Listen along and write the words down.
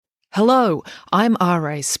Hello, I'm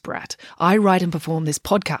R.A. Spratt. I write and perform this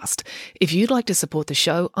podcast. If you'd like to support the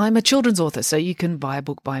show, I'm a children's author, so you can buy a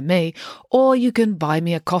book by me, or you can buy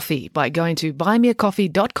me a coffee by going to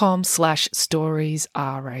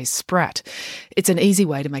buymeacoffee.com/storiesRASpratt. It's an easy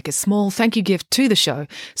way to make a small thank you gift to the show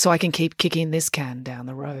so I can keep kicking this can down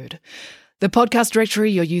the road. The podcast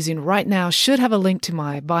directory you're using right now should have a link to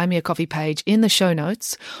my Buy Me a Coffee page in the show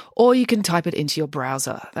notes, or you can type it into your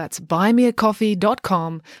browser. That's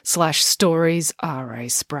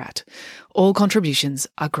buymeacoffee.com/storiesRASpratt. All contributions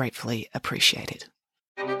are gratefully appreciated.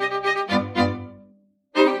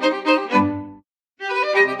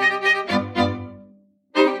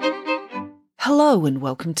 Hello and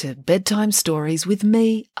welcome to Bedtime Stories with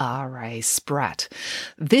me, R.A. Spratt.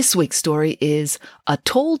 This week's story is A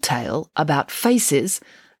Tall Tale About Faces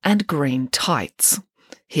and Green Tights.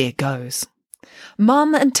 Here goes.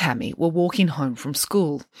 Mum and Tammy were walking home from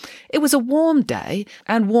school. It was a warm day,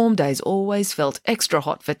 and warm days always felt extra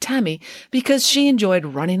hot for Tammy because she enjoyed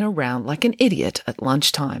running around like an idiot at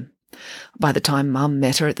lunchtime. By the time Mum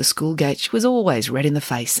met her at the school gate, she was always red in the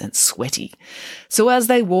face and sweaty. So as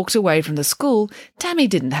they walked away from the school, Tammy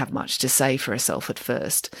didn't have much to say for herself at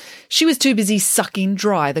first. She was too busy sucking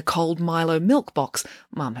dry the cold Milo milk box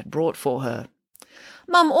Mum had brought for her.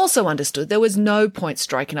 Mum also understood there was no point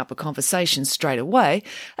striking up a conversation straight away,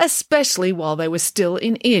 especially while they were still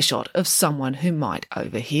in earshot of someone who might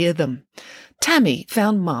overhear them. Tammy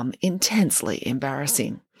found Mum intensely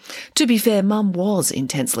embarrassing. To be fair, Mum was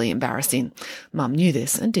intensely embarrassing. Mum knew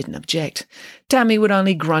this and didn't object. Tammy would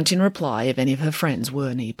only grunt in reply if any of her friends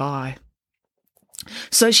were nearby.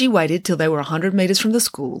 So she waited till they were 100 metres from the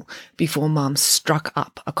school before Mum struck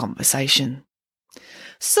up a conversation.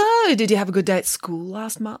 "So, did you have a good day at school?"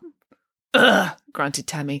 asked Mum. "Ugh," grunted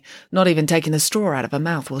Tammy, not even taking the straw out of her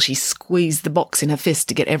mouth while she squeezed the box in her fist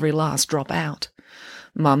to get every last drop out.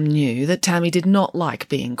 Mum knew that Tammy did not like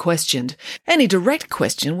being questioned. Any direct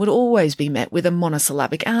question would always be met with a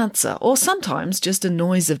monosyllabic answer, or sometimes just a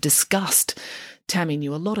noise of disgust. Tammy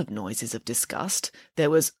knew a lot of noises of disgust. There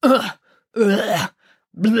was ugh, bleh,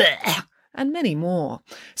 and many more.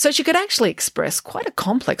 So she could actually express quite a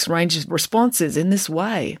complex range of responses in this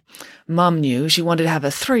way. Mum knew she wanted to have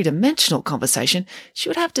a three-dimensional conversation. She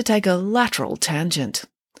would have to take a lateral tangent.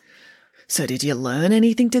 "So did you learn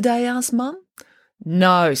anything today?" asked Mum.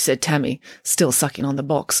 "No," said Tammy, still sucking on the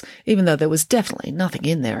box, even though there was definitely nothing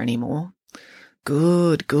in there anymore.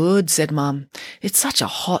 "Good, good," said Mum. "It's such a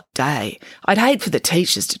hot day. I'd hate for the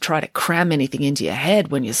teachers to try to cram anything into your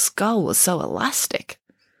head when your skull was so elastic."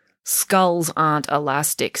 "Skulls aren't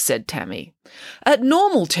elastic," said Tammy. "At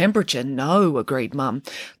normal temperature, no," agreed Mum.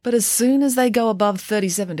 "But as soon as they go above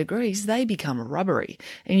 37 degrees, they become rubbery,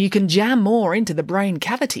 and you can jam more into the brain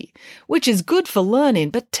cavity, which is good for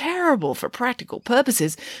learning but terrible for practical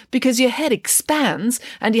purposes because your head expands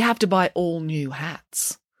and you have to buy all new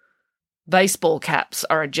hats." "Baseball caps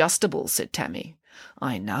are adjustable," said Tammy.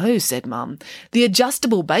 "I know," said Mum. "The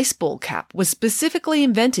adjustable baseball cap was specifically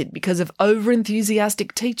invented because of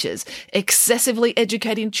over-enthusiastic teachers excessively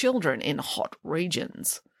educating children in hot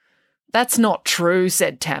regions." "That's not true,"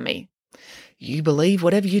 said Tammy. "You believe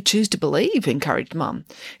whatever you choose to believe," encouraged Mum.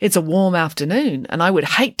 "It's a warm afternoon, and I would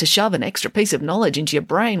hate to shove an extra piece of knowledge into your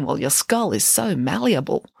brain while your skull is so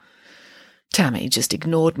malleable." Tammy just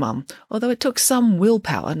ignored Mum, although it took some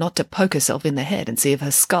willpower not to poke herself in the head and see if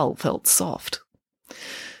her skull felt soft.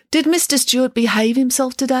 "Did Mr. Stewart behave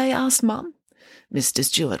himself today?" asked Mum. Mr.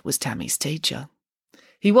 Stewart was Tammy's teacher.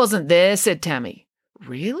 "He wasn't there," said Tammy.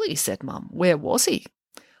 "Really?" said Mum. "Where was he?"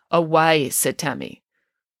 "Away," said Tammy.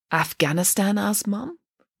 "Afghanistan?" asked Mum.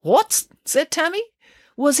 "What?" said Tammy.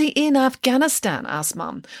 "Was he in Afghanistan?" asked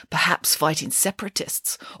Mum. "Perhaps fighting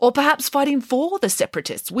separatists, or perhaps fighting for the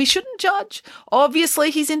separatists. We shouldn't judge. Obviously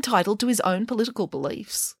he's entitled to his own political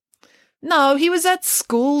beliefs." "No, he was at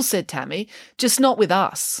school," said Tammy, "just not with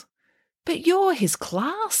us." "But you're his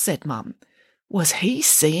class," said Mum. "Was he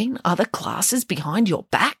seeing other classes behind your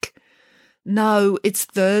back?" "No, it's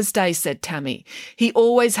Thursday," said Tammy. "He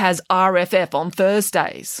always has RFF on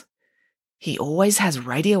Thursdays." "He always has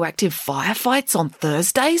radioactive firefights on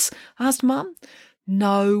Thursdays?" asked Mum.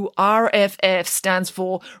 "No, RFF stands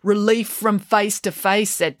for Relief from Face to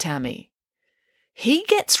Face," said Tammy. "He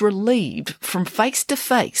gets relieved from face to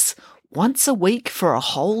face once a week for a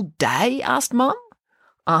whole day?" asked Mum.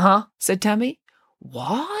 "Uh-huh," said Tammy.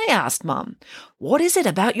 "Why?" asked Mum. "What is it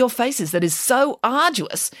about your faces that is so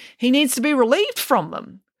arduous he needs to be relieved from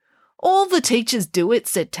them?" "All the teachers do it,"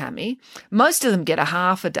 said Tammy. "Most of them get a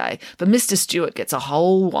half a day, but Mr. Stewart gets a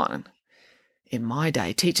whole one." "In my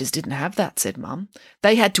day, teachers didn't have that," said Mum.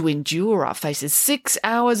 "They had to endure our faces 6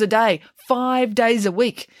 hours a day, 5 days a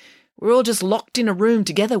week. We're all just locked in a room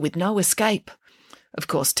together with no escape. Of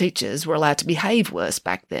course, teachers were allowed to behave worse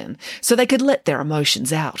back then, so they could let their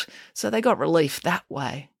emotions out, so they got relief that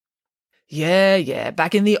way. Yeah,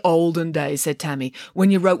 back in the olden days, said Tammy,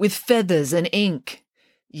 when you wrote with feathers and ink.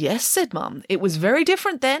 Yes, said Mum, it was very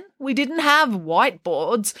different then. We didn't have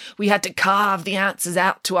whiteboards. We had to carve the answers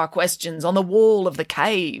out to our questions on the wall of the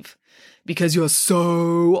cave. Because you're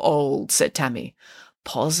so old, said Tammy.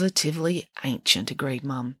 Positively ancient, agreed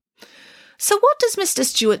Mum. So what does Mr.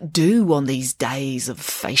 Stewart do on these days of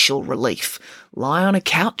facial relief? Lie on a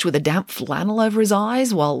couch with a damp flannel over his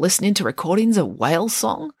eyes while listening to recordings of whale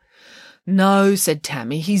song? No, said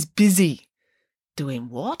Tammy, he's busy. Doing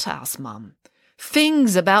what? Asked Mum.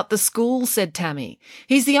 Things about the school, said Tammy.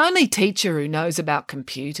 He's the only teacher who knows about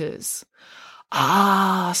computers.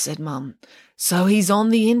 Ah, said Mum. So he's on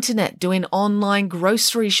the internet doing online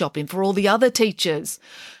grocery shopping for all the other teachers.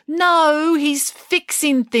 No, he's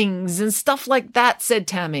fixing things and stuff like that, said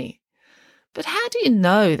Tammy. But how do you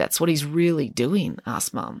know that's what he's really doing?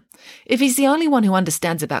 Asked Mum. If he's the only one who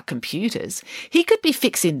understands about computers, he could be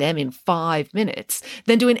fixing them in 5 minutes,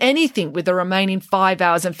 then doing anything with the remaining 5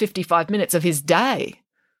 hours and 55 minutes of his day.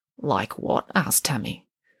 Like what? Asked Tammy.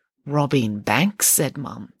 Robbing banks, said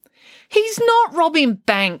Mum. He's not robbing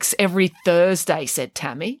banks every Thursday, said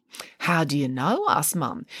Tammy. How do you know? Asked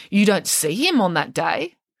Mum. You don't see him on that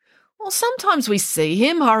day. Well, sometimes we see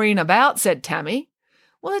him hurrying about, said Tammy.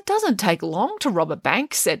 Well, it doesn't take long to rob a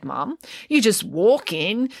bank, said Mum. You just walk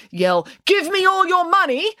in, yell, "Give me all your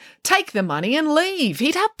money," take the money and leave.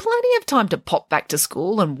 He'd have plenty of time to pop back to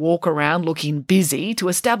school and walk around looking busy to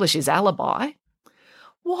establish his alibi.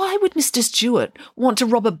 Why would Mr. Stewart want to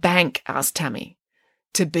rob a bank? Asked Tammy.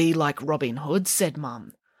 To be like Robin Hood, said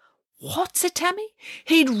Mum. What? Said Tammy.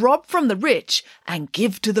 He'd rob from the rich and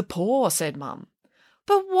give to the poor, said Mum.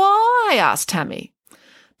 But why? Asked Tammy.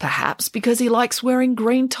 Perhaps because he likes wearing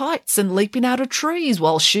green tights and leaping out of trees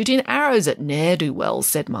while shooting arrows at ne'er-do-wells,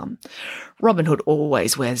 said Mum. Robin Hood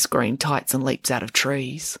always wears green tights and leaps out of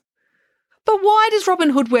trees. But why does Robin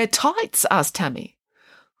Hood wear tights? Asked Tammy.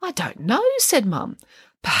 I don't know, said Mum.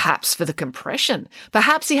 Perhaps for the compression.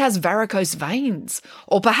 Perhaps he has varicose veins.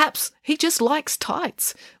 Or perhaps he just likes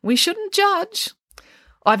tights. We shouldn't judge.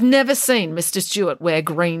 I've never seen Mr. Stewart wear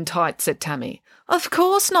green tights, said Tammy. Of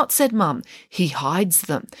course not, said Mum. He hides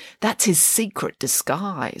them. That's his secret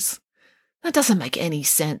disguise. That doesn't make any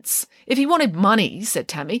sense. If he wanted money, said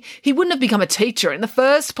Tammy, he wouldn't have become a teacher in the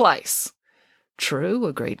first place. True,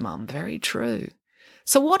 agreed Mum, very true.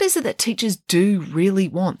 So what is it that teachers do really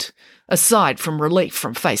want, aside from relief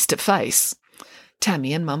from face to face?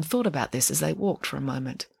 Tammy and Mum thought about this as they walked for a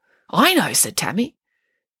moment. I know, said Tammy.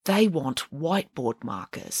 They want whiteboard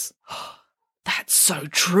markers. That's so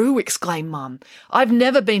true, exclaimed Mum. I've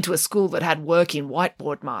never been to a school that had working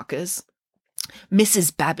whiteboard markers.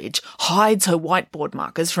 Mrs. Babbage hides her whiteboard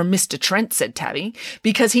markers from Mr. Trent, said Tabby,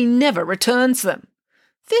 because he never returns them.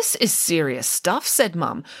 This is serious stuff, said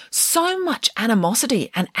Mum. So much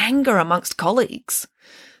animosity and anger amongst colleagues.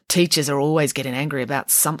 Teachers are always getting angry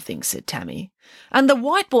about something, said Tammy. And the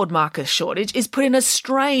whiteboard marker shortage is putting a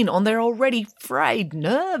strain on their already frayed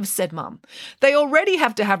nerves, said Mum. They already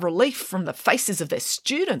have to have relief from the faces of their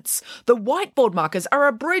students. The whiteboard markers are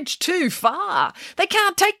a bridge too far. They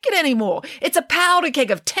can't take it anymore. It's a powder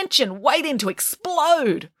keg of tension waiting to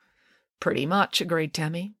explode. Pretty much, agreed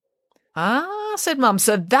Tammy. Ah, said Mum,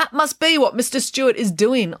 so that must be what Mr. Stewart is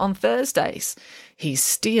doing on Thursdays. He's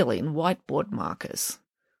stealing whiteboard markers.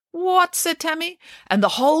 What? Said Tammy. And the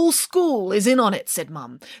whole school is in on it, said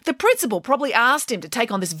Mum. The principal probably asked him to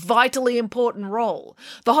take on this vitally important role.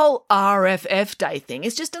 The whole RFF Day thing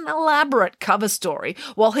is just an elaborate cover story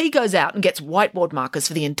while he goes out and gets whiteboard markers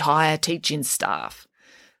for the entire teaching staff.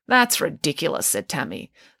 That's ridiculous, said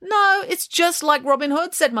Tammy. No, it's just like Robin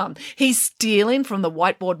Hood, said Mum. He's stealing from the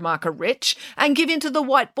whiteboard marker rich and giving to the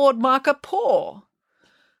whiteboard marker poor.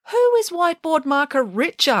 Who is whiteboard marker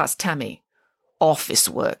rich? Asked Tammy. Office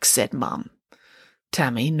work, said Mum.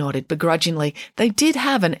 Tammy nodded begrudgingly. They did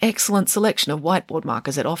have an excellent selection of whiteboard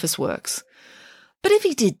markers at Office Works. But if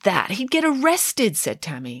he did that, he'd get arrested, said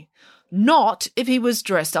Tammy. Not if he was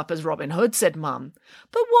dressed up as Robin Hood, said Mum.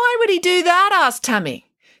 But why would he do that? Asked Tammy.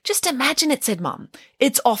 Just imagine it, said Mum.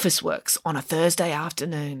 It's Office Works on a Thursday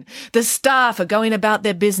afternoon. The staff are going about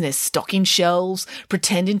their business, stocking shelves,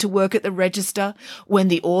 pretending to work at the register, when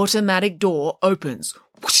the automatic door opens.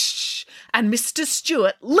 Whoosh! And Mr.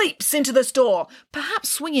 Stewart leaps into the store, perhaps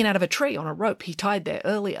swinging out of a tree on a rope he tied there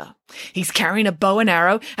earlier. He's carrying a bow and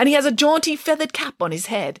arrow, and he has a jaunty feathered cap on his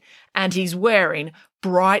head, and he's wearing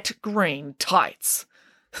bright green tights.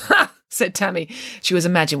 Ha! said Tammy. She was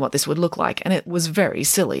imagining what this would look like, and it was very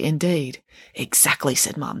silly indeed. Exactly,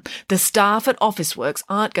 said Mum. The staff at Officeworks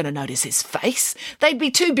aren't going to notice his face. They'd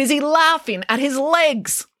be too busy laughing at his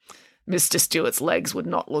legs. Mr. Stewart's legs would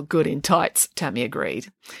not look good in tights, Tammy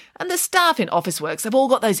agreed. And the staff in Officeworks have all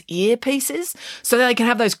got those earpieces so they can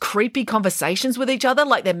have those creepy conversations with each other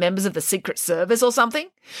like they're members of the Secret Service or something.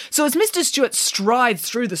 So as Mr. Stewart strides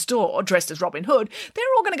through the store, dressed as Robin Hood, they're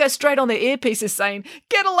all going to go straight on their earpieces saying,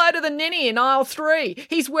 "Get a load of the ninny in aisle 3.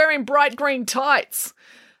 He's wearing bright green tights."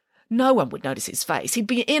 No one would notice his face. He'd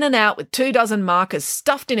be in and out with 24 markers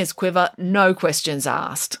stuffed in his quiver, no questions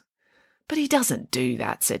asked. But he doesn't do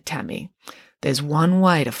that, said Tammy. There's one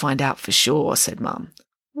way to find out for sure, said Mum.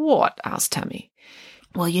 What? Asked Tammy.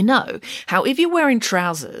 Well, you know how if you're wearing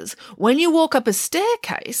trousers, when you walk up a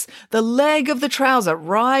staircase, the leg of the trouser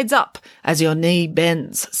rides up as your knee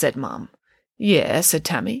bends, said Mum. Yeah, said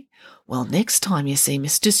Tammy. Well, next time you see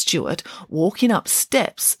Mr. Stewart walking up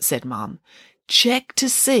steps, said Mum, check to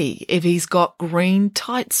see if he's got green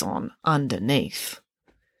tights on underneath.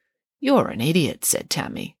 You're an idiot, said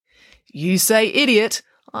Tammy. You say idiot,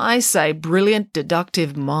 I say brilliant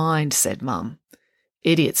deductive mind, said Mum.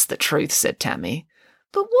 Idiot's the truth, said Tammy.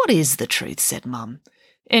 But what is the truth, said Mum.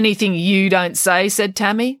 Anything you don't say, said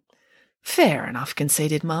Tammy. Fair enough,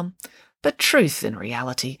 conceded Mum. But truth and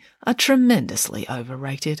reality are tremendously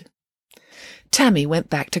overrated. Tammy went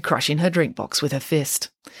back to crushing her drink box with her fist.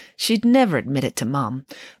 She'd never admit it to Mum,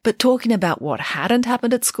 but talking about what hadn't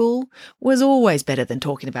happened at school was always better than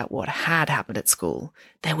talking about what had happened at school.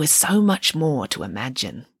 There was so much more to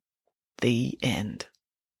imagine. The end.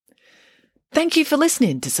 Thank you for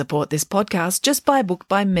listening. To support this podcast, just buy a book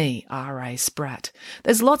by me, R.A. Spratt.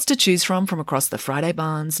 There's lots to choose from across the Friday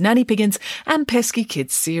Barnes, Nanny Piggins and Pesky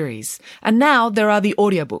Kids series. And now there are the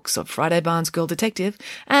audiobooks of Friday Barnes Girl Detective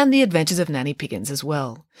and The Adventures of Nanny Piggins as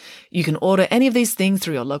well. You can order any of these things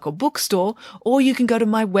through your local bookstore, or you can go to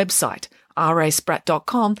my website,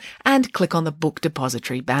 raspratt.com, and click on the Book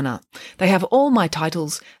Depository banner. They have all my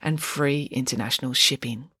titles and free international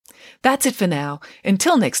shipping. That's it for now.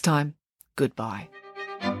 Until next time. Goodbye.